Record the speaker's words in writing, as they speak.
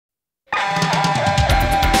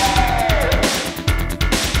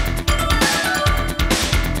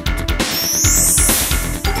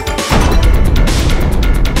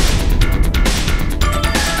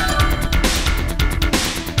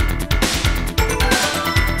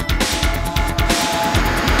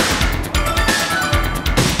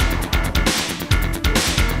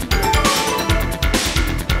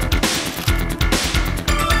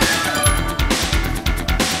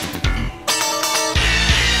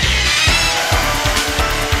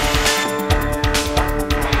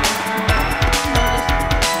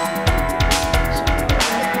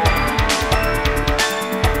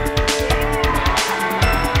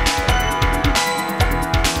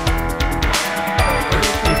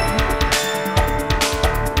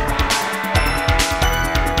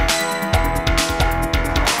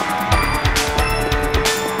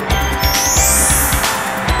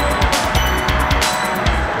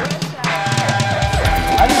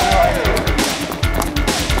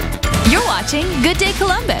Day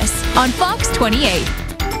Columbus on Fox 28.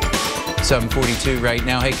 7:42 right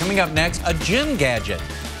now. Hey, coming up next, a gym gadget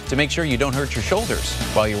to make sure you don't hurt your shoulders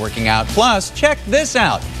while you're working out. Plus, check this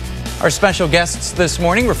out. Our special guests this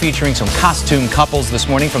morning, we're featuring some costume couples this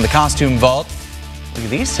morning from the Costume Vault. Look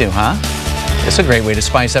at these two, huh? It's a great way to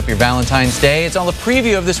spice up your Valentine's Day. It's all a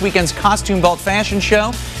preview of this weekend's Costume Vault fashion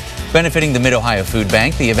show, benefiting the Mid-Ohio Food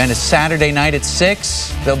Bank. The event is Saturday night at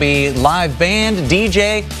 6. There'll be live band,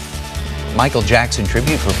 DJ, Michael Jackson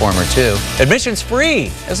tribute performer too. Admission's free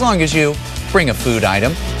as long as you bring a food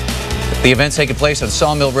item. The event's taking place on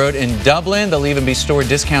Sawmill Road in Dublin. There'll even be store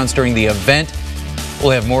discounts during the event.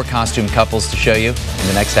 We'll have more costume couples to show you in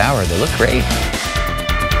the next hour. They look great.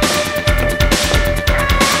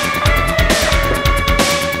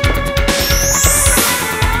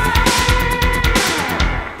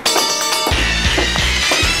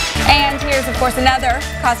 Of course, another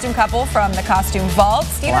costume couple from the Costume Vault.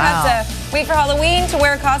 You don't have to wait for Halloween to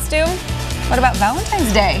wear a costume. What about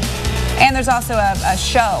Valentine's Day? And there's also a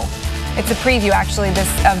show. It's a preview, actually,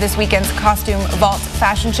 of this weekend's Costume Vault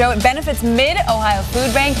fashion show. It benefits Mid-Ohio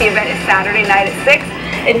Food Bank. The event is Saturday night at 6.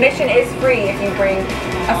 Admission is free if you bring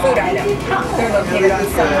a food item. They're located on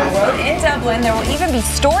Sawmill Road in Dublin. There will even be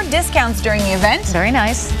store discounts during the event. Very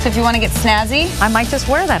nice. So if you want to get snazzy, I might just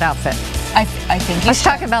wear that outfit. I think you Let's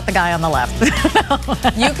talk about the guy on the left.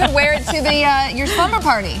 You could wear it to the your slumber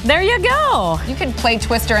party. There you go. You could play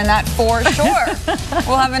Twister in that for sure.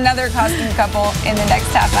 We'll have another costume couple in the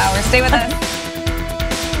next half hour. Stay with us.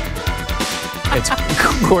 It's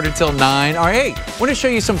 8:45. All right, I want to show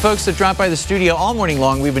you some folks that dropped by the studio all morning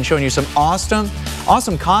long. We've been showing you some awesome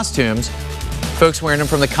costumes. Folks wearing them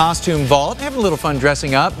from the Costume Vault, having a little fun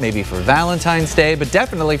dressing up, maybe for Valentine's Day, but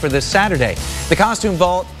definitely for this Saturday. The Costume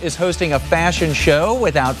Vault is hosting a fashion show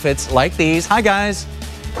with outfits like these. Hi, guys.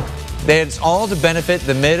 It's all to benefit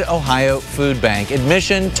the Mid-Ohio Food Bank.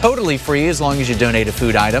 Admission totally free as long as you donate a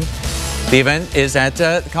food item. The event is at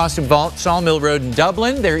the Costume Vault, Sawmill Road in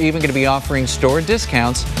Dublin. They're even going to be offering store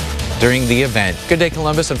discounts during the event. Good Day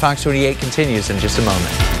Columbus and Fox 28 continues in just a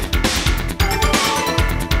moment.